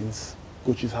license.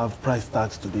 Coaches have price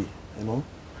tags today, you know.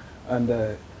 And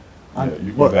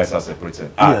you guys are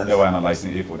separated. Yes. They were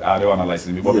analyzing A for they were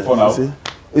analyzing me. But before now,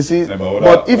 you see, but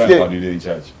but if in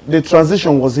charge. the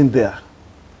transition wasn't there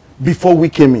before we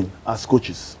came in as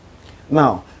coaches.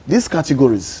 Now, these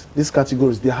categories,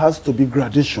 there has to be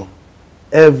gradation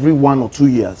every 1 or 2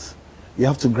 years. You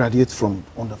have to graduate from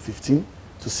under 15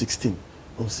 to 16,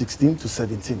 from 16 to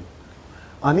 17.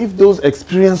 And if those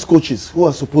experienced coaches who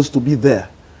are supposed to be there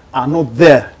are not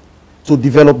there to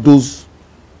develop those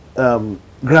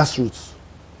grassroots,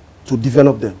 to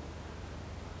develop them,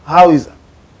 how is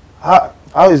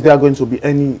there going to be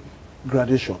any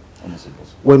gradation?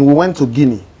 When we went to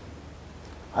Guinea,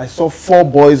 I saw 4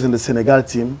 boys in the Senegal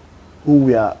team who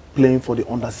were playing for the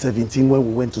under-17 when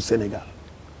we went to Senegal.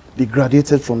 They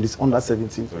graduated from this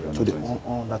under-17 to the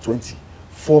under-20.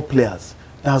 4 players.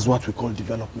 That's what we call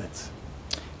development.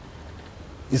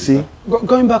 You see?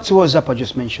 Going back to what Zappa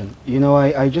just mentioned, you know,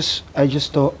 I just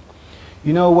thought,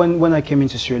 you know, when I came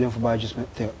into Sierra Leone football, I just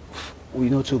meant that, you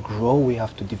know, to grow, we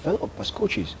have to develop as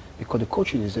coaches, because the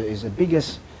coaching is the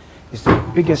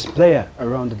biggest player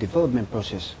around the development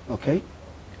process. Okay.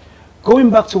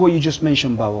 Going back to what you just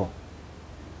mentioned, Bawo.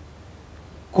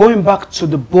 Going back to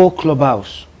the ball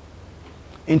clubhouse,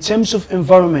 in terms of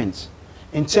environment,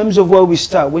 in terms of where we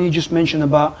start, when you just mentioned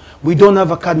about we don't have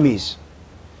academies.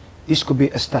 this could be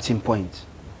a starting point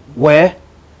where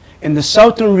in the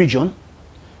southern region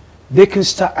they can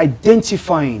start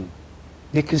identifying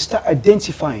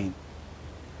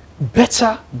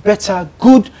better,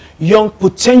 good young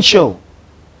potential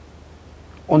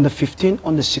on the 15,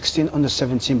 on the 16, on the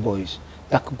 17 boys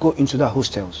that could go into the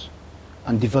hostels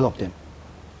and develop them.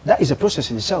 That is a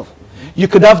process in itself. You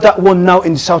could have that one now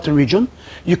in the southern region.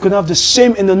 You could have the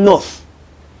same in the north.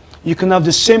 You can have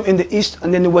the same in the east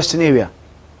and then the western area.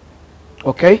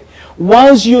 Okay?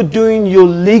 Whilst you're doing your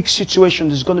league situation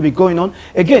that's going to be going on,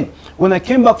 again, when I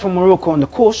came back from Morocco on the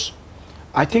course,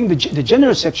 I think the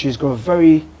general secretary has got a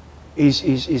very,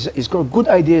 is got good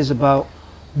ideas about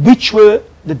which way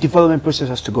the development process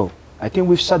has to go. I think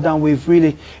we've sat down,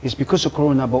 it's because of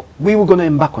Corona, but we were going to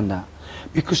embark on that.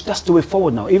 Because that's the way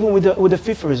forward now. Even with the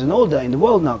FIFAs and all that in the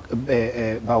world now,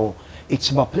 it's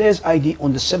about players' ID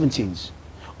on the 17s.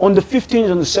 On the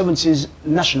 15s, on the 17s,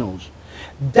 nationals.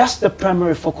 That's the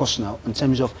primary focus now in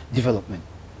terms of development.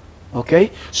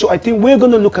 Okay? So I think we're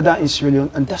going to look at that in Sierra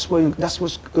Leone, and that's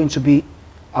what's going to be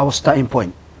our starting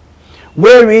point.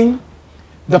 Wherein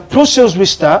the process we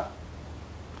start,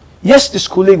 yes, the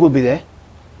school league will be there,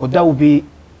 but that will be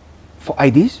for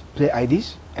IDs, player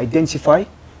IDs, identify,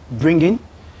 bring in.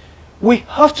 We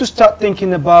have to start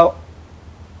thinking about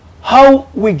how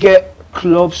we get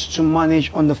clubs to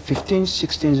manage on the 15s,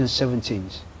 16s, and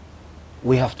 17s.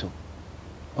 We have to.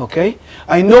 Okay?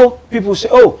 I know people say,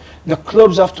 oh, the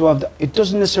clubs have to have that. It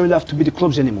doesn't necessarily have to be the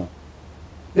clubs anymore.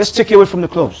 Let's take it away from the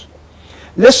clubs.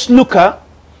 Let's look at,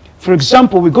 for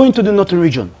example, we go into the northern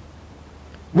region.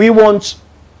 We want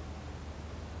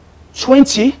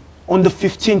 20 on the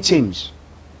 15 teams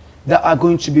that are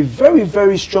going to be very,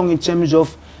 very strong in terms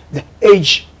of the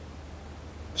age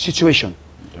situation.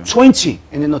 Okay. 20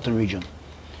 in the northern region.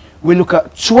 We look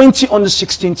at 20 on the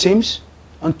 16 teams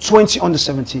and 20 on the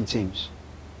 17 teams.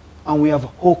 And we have a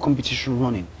whole competition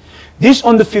running. This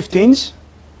on the 15s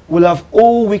will have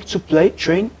all week to play,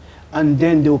 train, and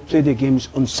then they will play the games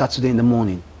on Saturday in the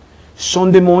morning.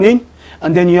 Sunday morning,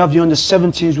 and then you have the under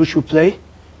 17s which will play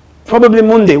probably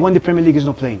Monday when the Premier League is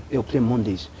not playing. They'll play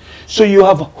Mondays. So you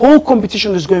have a whole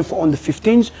competition that's going for on the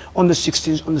 15s, on the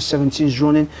 16s, on the 17s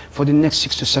running for the next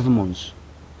 6 to 7 months.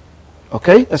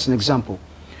 Okay, that's an example.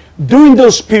 During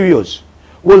those periods,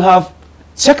 we'll have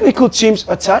technical teams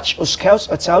attached or scouts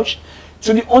attached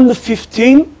to the under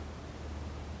 15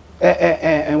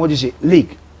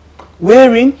 league,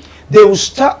 wherein they will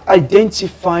start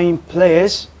identifying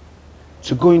players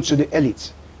to go into the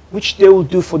elite, which they will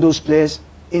do for those players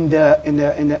in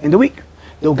the week.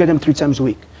 They'll get them 3 times a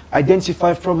week.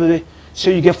 Identify probably, so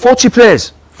you get 40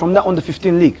 players from that under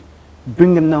 15 league.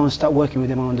 Bring them now and start working with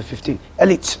them on under 15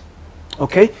 elite.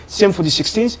 Okay, same for the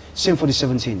 16s, same for the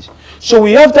 17s. So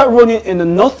we have that running in the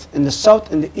north, in the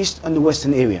south, in the east, and the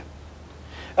western area.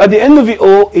 At the end of it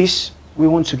all is we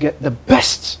want to get the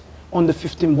best on the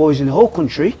 15 boys in the whole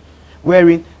country,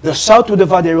 wherein the south will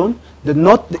have their own, the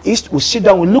north, the east will sit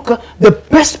down, will look at the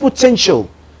best potential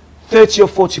 30 or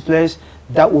 40 players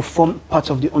that will form part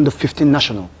of the under 15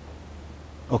 national.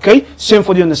 Okay, same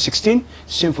for the under 16,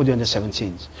 same for the under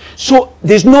 17s. So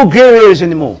there's no gray areas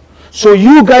anymore. So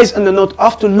you guys in the north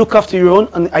have to look after your own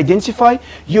and identify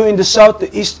you in the south,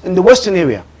 the east, and the western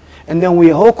area. And then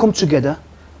we all come together.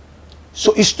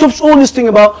 So it stops all this thing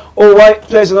about, oh, why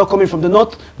players are not coming from the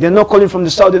north, they're not coming from the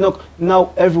south, they're not.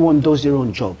 Now everyone does their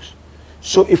own jobs.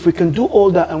 So if we can do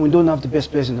all that and we don't have the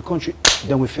best players in the country,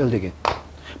 then we failed again.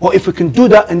 But if we can do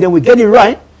that and then we get it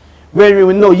right, where we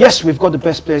will know, yes, we've got the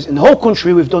best players in the whole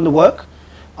country, we've done the work.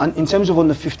 And in terms of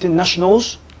under 15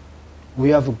 nationals, we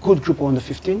have a good group on the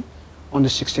 15, on the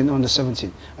 16, on the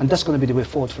 17. And that's going to be the way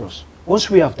forward for us. Once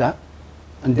we have that,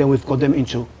 and then we've got them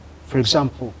into, for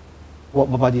example, what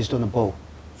Babadi has done above.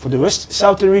 For the rest,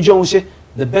 southern region, we say,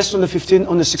 the best on the 15,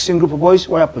 on the 16 group of boys,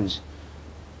 what happens?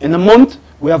 In a month,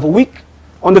 we have a week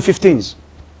on the 15s.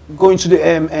 Going to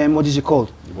the, what is it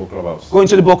called? The ball clubhouse. Going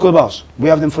to the ball clubhouse. We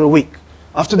have them for a week.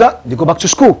 After that, they go back to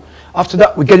school. After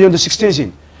that, we get you on the 16s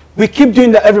in. We keep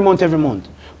doing that every month.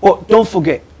 But don't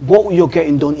forget, what you're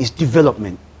getting done is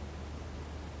development.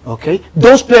 Okay?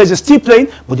 Those players are still playing,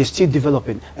 but they're still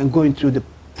developing and going through the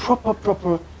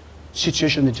proper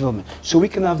situation of development. So we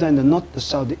can have that in the north, the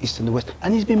south, the east, and the west.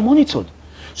 And it's been monitored.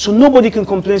 So nobody can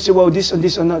complain and say, well, this and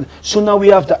this and that. So now we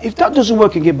have that. If that doesn't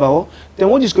work in Gibao, then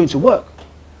what is going to work?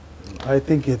 I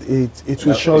think it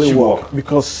will surely work.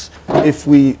 Because if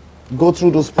we go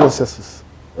through those processes,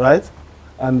 right?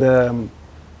 And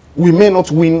we may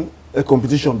not win a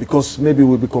competition because maybe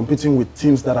we'll be competing with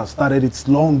teams that have started it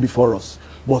long before us.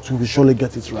 But we will surely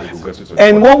get it right.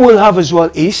 And what we'll have as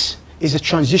well is, is a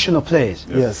transition of players.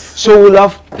 Yes. So we'll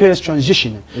have players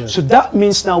transitioning. Yes. So that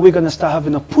means now we're going to start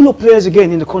having a pool of players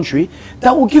again in the country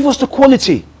that will give us the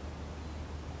quality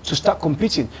to start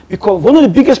competing. Because one of the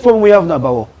biggest problems we have now,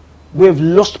 Bawo, we've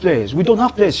lost players. We don't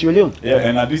have players, Sierra Leone. Yeah,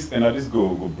 and at this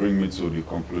go bring me to the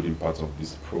concluding part of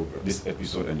this program, this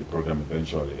episode and the program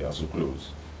eventually as we close.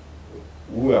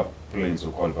 We are playing to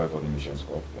qualify for the Nations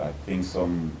Cup. I think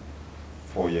some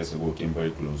 4 years ago came very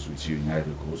close with you in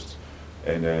Ivory Coast.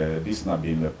 And this now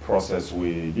been a process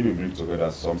we bring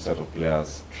together some set of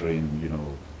players, train, you know,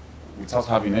 without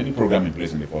having any program in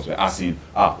place in the first way. As in,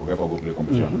 we're going to go play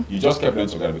competition. You just kept them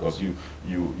together because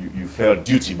you felt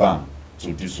duty bound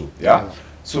to do so. Yeah.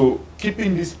 So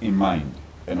keeping this in mind,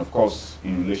 and of course,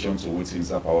 in relation to what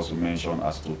Zappa also mentioned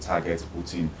as to target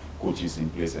putting coaches in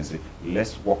place and say,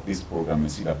 let's work this program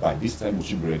and see that by this time we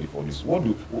should be ready for this.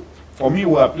 For me,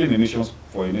 we are playing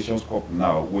for a Nations Cup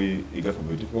now. It gets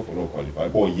very difficult for us to qualify,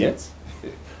 but yet,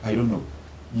 I don't know.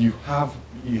 You have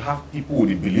people with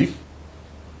the belief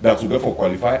that to go for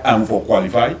qualify and for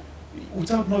qualify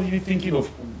without not even thinking of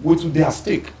what would they at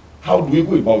stake. How do we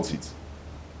go about it?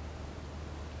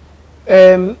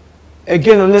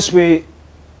 Again, unless we,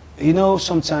 you know,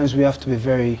 sometimes we have to be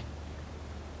very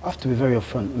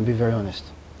upfront and be very honest.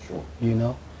 Sure. You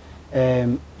know,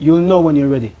 you'll know when you're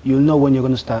ready. You'll know when you're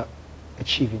going to start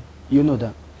achieving. You know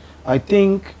that. I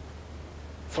think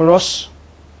for us,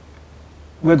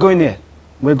 we're going there.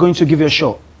 We're going to give it a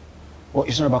shot. But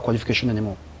it's not about qualification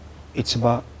anymore. It's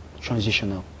about transition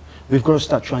now. We've got to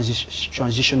start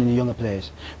transitioning the younger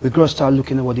players. We've got to start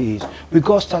looking at what it is. We've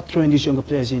got to start throwing these younger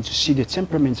players in to see the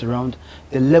temperament around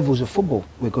the levels of football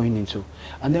we're going into.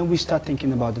 And then we start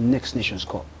thinking about the next Nations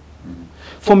Cup.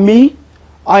 For me,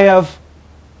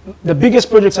 the biggest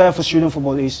project I have for Sierra Leone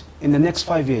football is in the next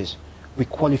 5 years, we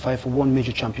qualify for one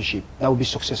major championship. That would be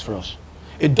success for us.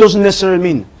 It doesn't necessarily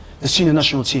mean the senior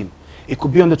national team. It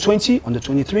could be under 20, under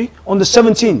 23, under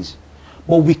 17s.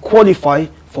 But we qualify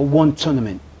for one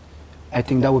tournament. I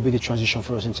think that would be the transition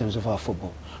for us in terms of our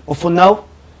football. But for now,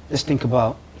 let's think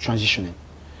about transitioning.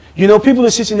 You know, people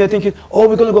are sitting there thinking, oh,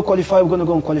 we're going to go qualify, we're going to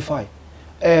go and qualify.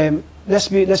 Let's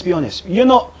be honest. You're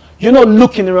not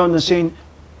looking around and saying,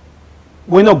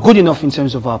 we're not good enough in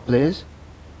terms of our players.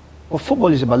 But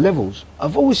football is about levels.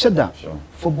 I've always said that. Sure.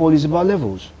 Football is about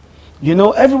levels. You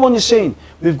know, everyone is saying,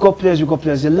 we've got players, we've got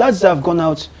players. The lads that have gone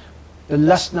out, the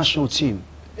last national team,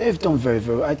 they've done very,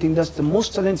 very well. I think that's the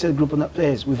most talented group of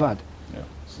players we've had. Yeah,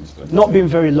 not been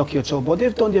very lucky at all, but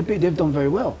they've done their bit, they've done very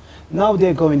well. Now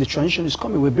they're going, the transition is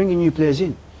coming, we're bringing new players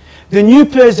in. The new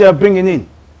players they are bringing in,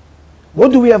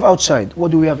 what do we have outside?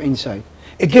 What do we have inside?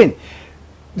 Again,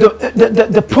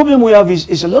 the problem we have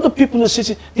is a lot of people are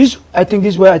sitting, I think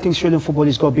this is where I think Sierra Leone football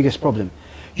has got the biggest problem.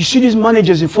 You see these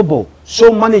managers in football,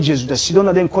 so managers that sit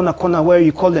on them corner where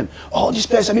you call them, oh, these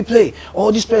players have been play, oh,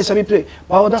 these players have been play.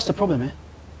 But that's the problem, eh?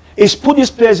 It's put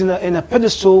these players in a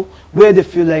pedestal where they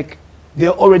feel like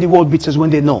they're already world beaters when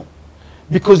they know.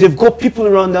 Because they've got people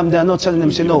around them that are not telling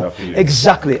them, say no.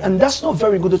 Exactly. And that's not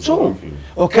very good at all.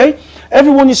 Okay?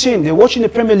 Everyone is saying, they're watching the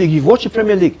Premier League, you've watched the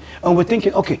Premier League, and we're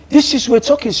thinking, okay, we're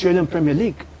talking Sierra Leone Premier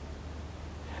League.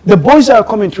 The boys that are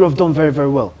coming through have done very, very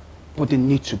well. But they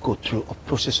need to go through a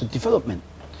process of development.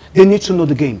 They need to know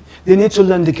the game. They need to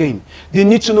learn the game. They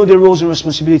need to know their roles and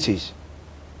responsibilities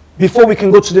before we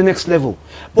can go to the next level.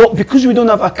 But because we don't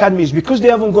have academies, because they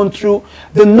haven't gone through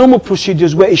the normal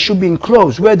procedures where it should be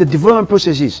enclosed, where the development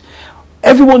process is,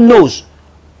 everyone knows,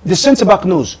 the centre-back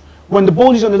knows, when the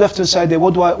ball is on the left-hand side there,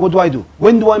 what do I do?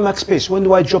 When do I mark space? When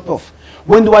do I drop off?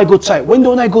 When do I go tight? When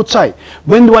don't I go tight?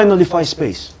 When do I nullify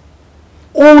space?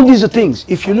 All these are things.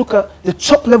 If you look at the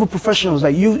top level professionals,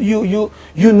 like you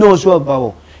know as well,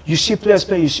 Bao. You see players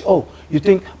playing, you see, oh, you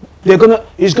think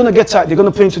he's gonna get tight, they're gonna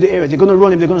play into the area, they're gonna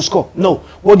run him, they're gonna score. No.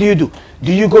 What do? Do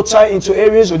you go tight into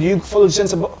areas, or do you follow the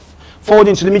centre forward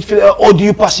into the midfield, or do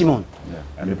you pass him on? Yeah.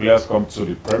 And the players come to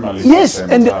the Premier League. Yes,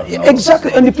 and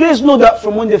exactly. And the players know that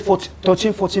from when they're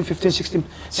 13, 14, 15, 16,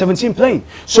 17 playing.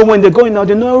 So when they're going now,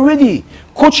 they know already.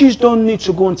 Coaches don't need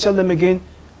to go and tell them again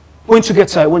when to get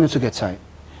tight, when not to get tight.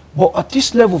 But at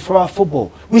this level for our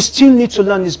football, we still need to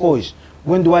learn these boys.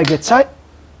 When do I get tight?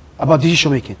 About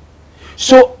decision making.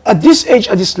 So at this age,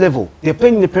 at this level, they're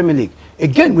playing in the Premier League.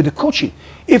 Again, with the coaching.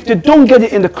 If they don't get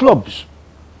it in the clubs,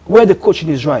 where the coaching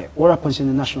is right, what happens in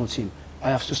the national team? I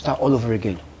have to start all over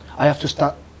again. I have to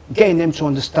start getting them to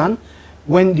understand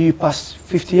when do you pass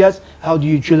 50 yards, how do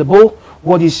you drill a ball,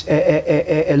 what is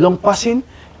a long passing,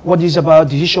 what is about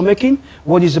decision making,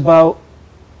 what is about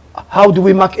how do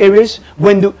we mark areas,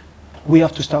 we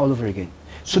have to start all over again.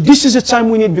 So this is the time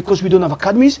we need, because we don't have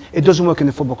academies, it doesn't work in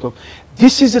the football club.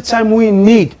 This is the time we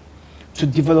need to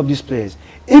develop these players.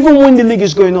 Even when the league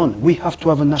is going on, we have to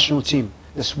have a national team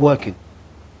that's working.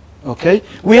 Okay?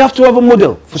 We have to have a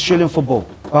model for Australian football.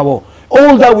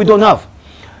 All that we don't have.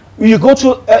 You go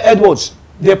to Edwards,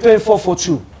 they're playing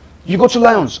 4-4-2. You go to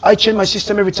Lions, I change my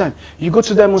system every time. You go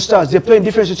to Leone Stars, they're playing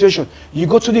different situations. You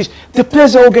go to this, the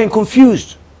players are all getting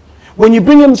confused. When you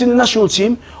bring them to the national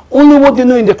team, only what they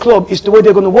know in the club is the way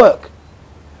they're going to work.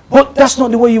 But that's not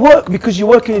the way you work, because you're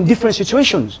working in different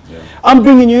situations. Yeah. I'm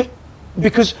bringing you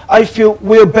because I feel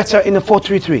we're better in a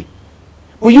 4-3-3.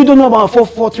 But you don't know about a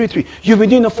 4-4-3-3. You've been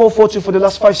doing a 4-4-2 for the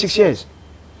last 5-6 years.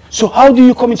 So how do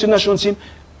you come into the national team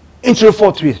into a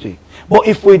 4-3-3? But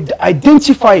if we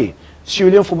identify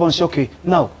Sierra Leone football and say, okay,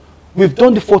 now we've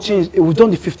done the 14s, we've done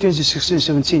the 15s, the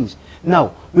 16s, 17s.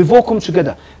 Now we've all come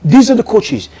together. These are the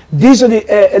coaches. These are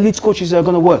the elite coaches that are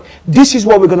going to work. This is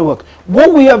what we're going to work.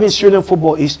 What we have in Sierra Leone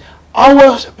football is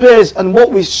our players, and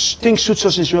what we think suits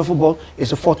us in Sierra Leone football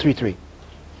is a 4-3-3.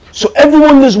 So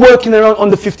everyone that's working around on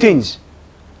the 15s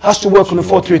has to work on the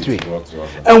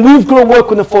 4-3-3. And we've got to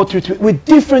work on the 4-3-3 with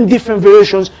different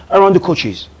variations around the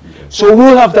coaches. Okay. So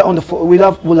we'll have that on the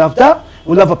we'll have that.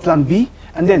 We'll have a plan B,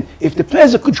 and then if the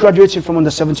players are graduating from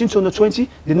under 17 to under 20,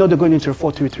 they know they're going into a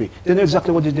 4-3-3. They know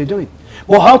exactly what they're doing.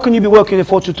 Well, how can you be working in a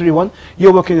 4-2-3-1?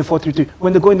 You're working in a 4-3-3.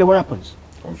 When they go in there, what happens?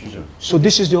 Confusion. So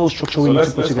this is the whole structure we need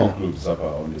to put together. Let's conclude,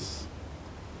 Zappa, on this.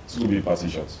 It's going to be passing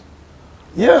shots.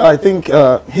 Yeah, I think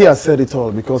he has said it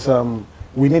all, because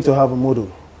we need to have a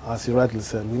model, as he rightly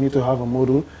said. We need to have a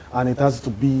model, and it has to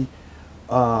be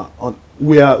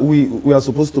we are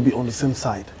supposed to be on the same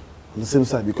side. On the same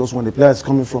side, because when the player is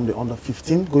coming from the under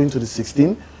 15 going to the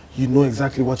 16, you know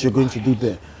exactly what you're going to do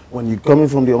there. When you're coming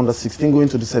from the under 16 going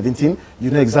to the 17,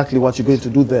 you know exactly what you're going to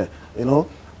do there, you know.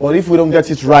 But if we don't get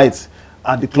it right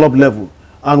at the club level,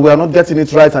 and we are not getting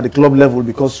it right at the club level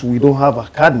because we don't have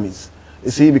academies,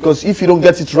 you see, because if you don't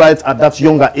get it right at that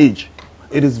younger age,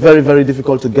 it is very, very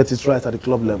difficult to get it right at the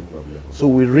club level. So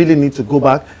we really need to go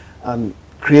back and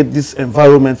create this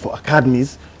environment for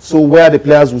academies, so where the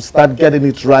players will start getting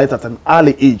it right at an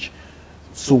early age.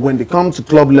 So when they come to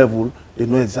club level, they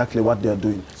know exactly what they are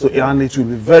doing. So and it will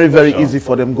be very, very easy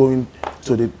for them going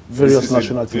to the various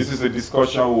national teams. This is a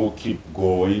discussion we'll keep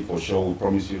going for sure. We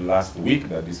promised you last week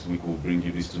that this week we'll bring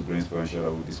you these two brains for ensure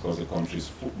that we'll discuss the country's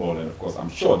football. And of course,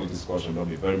 I'm sure the discussion will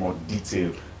be very more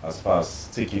detailed as far as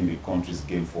taking the country's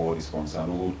game forward is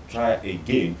concerned. We'll try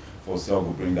again for Sel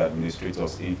will bring the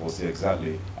administrators in for say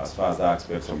exactly as far as that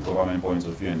aspect from government point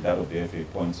of view and that of the FA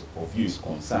point of view is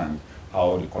concerned,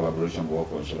 how the collaboration will work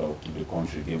for ensure that will keep the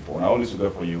country game forward. Now all this will go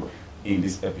for you in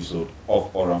this episode of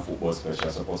Orange Football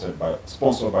Special,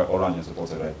 sponsored by Orange and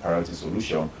supported by Priority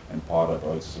Solution and powered by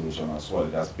Priority Solution as well.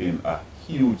 It has been a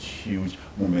huge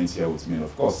moment here with me. And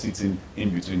of course, sitting in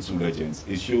between two legends.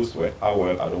 It shows how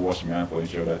well I don't wash my hands for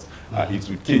ensure that I eat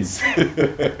with kings.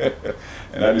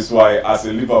 And that is why, as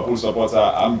a Liverpool supporter,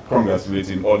 I'm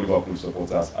congratulating all Liverpool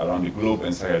supporters around the globe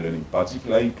and Sierra Leone in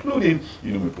particular, including,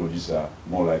 you know, my producer,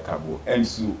 more like Cabo,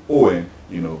 Ensu Owen,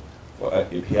 you know,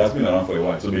 he has been around for a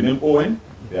while. So the name Owen,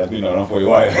 he has been around for a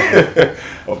while.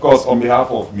 Of course, on behalf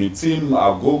of my team,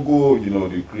 Agogo, you know,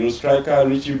 the Creole striker,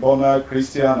 Richie Bonner,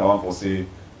 Christian, I want to say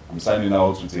I'm signing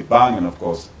out with a bang. And of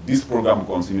course, this program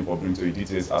will continue for bring to you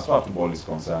details as far as football is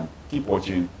concerned. Keep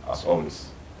watching as always.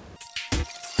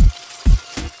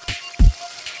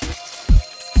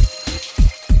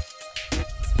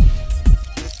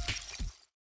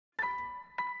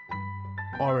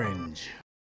 Orange.